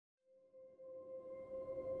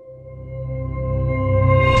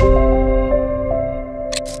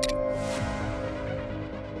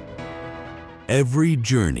Every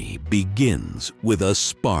journey begins with a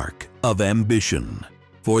spark of ambition.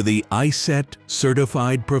 For the iCET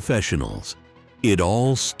certified professionals, it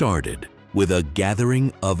all started with a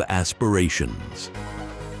gathering of aspirations.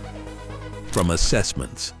 From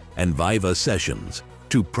assessments and Viva sessions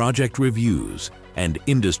to project reviews and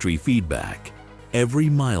industry feedback, every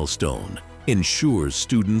milestone ensures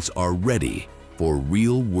students are ready for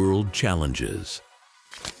real-world challenges.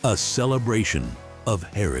 A celebration of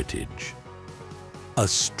heritage. A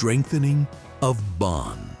strengthening of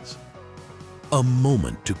bonds. A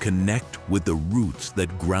moment to connect with the roots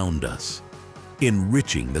that ground us,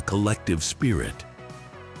 enriching the collective spirit.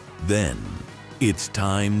 Then, it's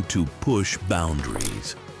time to push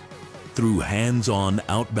boundaries. Through hands-on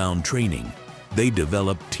outbound training, they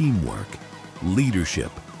develop teamwork,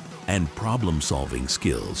 leadership, and problem-solving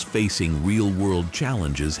skills facing real-world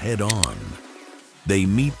challenges head-on. They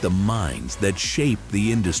meet the minds that shape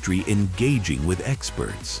the industry, engaging with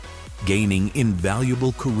experts, gaining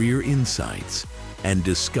invaluable career insights, and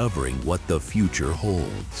discovering what the future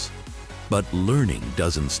holds. But learning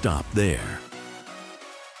doesn't stop there.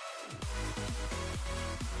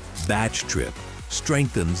 Batch Trip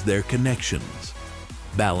strengthens their connections,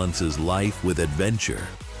 balances life with adventure,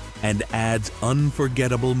 and adds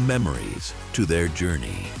unforgettable memories to their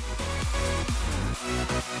journey.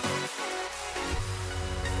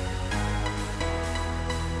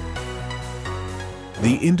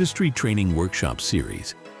 The Industry Training Workshop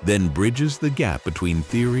series then bridges the gap between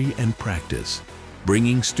theory and practice,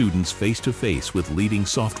 bringing students face-to-face with leading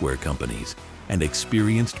software companies and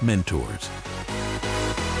experienced mentors.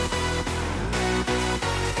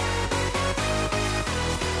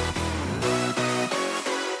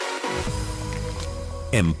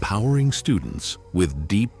 Empowering students with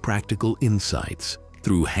deep practical insights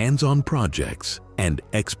through hands-on projects and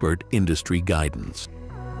expert industry guidance.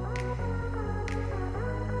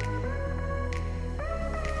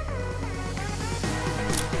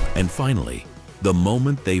 And finally, the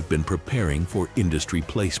moment they've been preparing for industry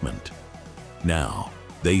placement. Now,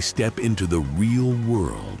 they step into the real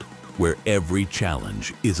world where every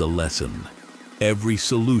challenge is a lesson, every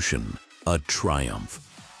solution a triumph.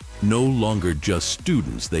 No longer just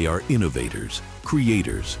students, they are innovators,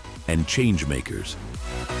 creators, and change makers.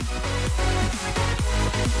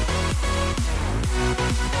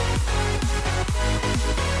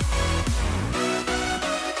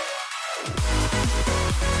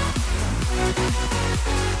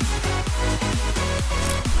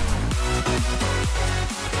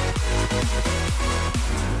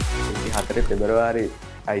 February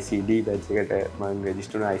iCET batch එකට මම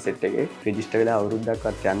register වුණා iCET එකේ. Register වෙලා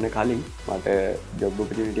අවුරුද්දක්වත් යන්න කලින් මට job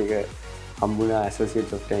opportunity එක හම්බුණා ඇසෝසියේට්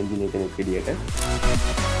සොෆ්ට්වෙයාර් ඉංජිනේර් කෙනෙක් විදියට.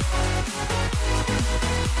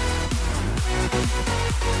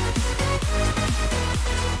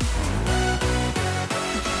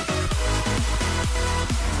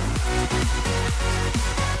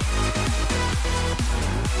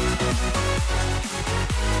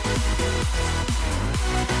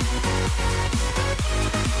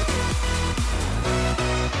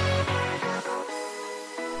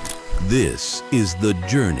 This is the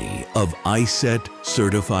journey of iCET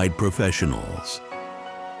certified professionals.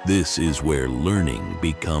 This is where learning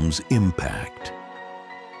becomes impact.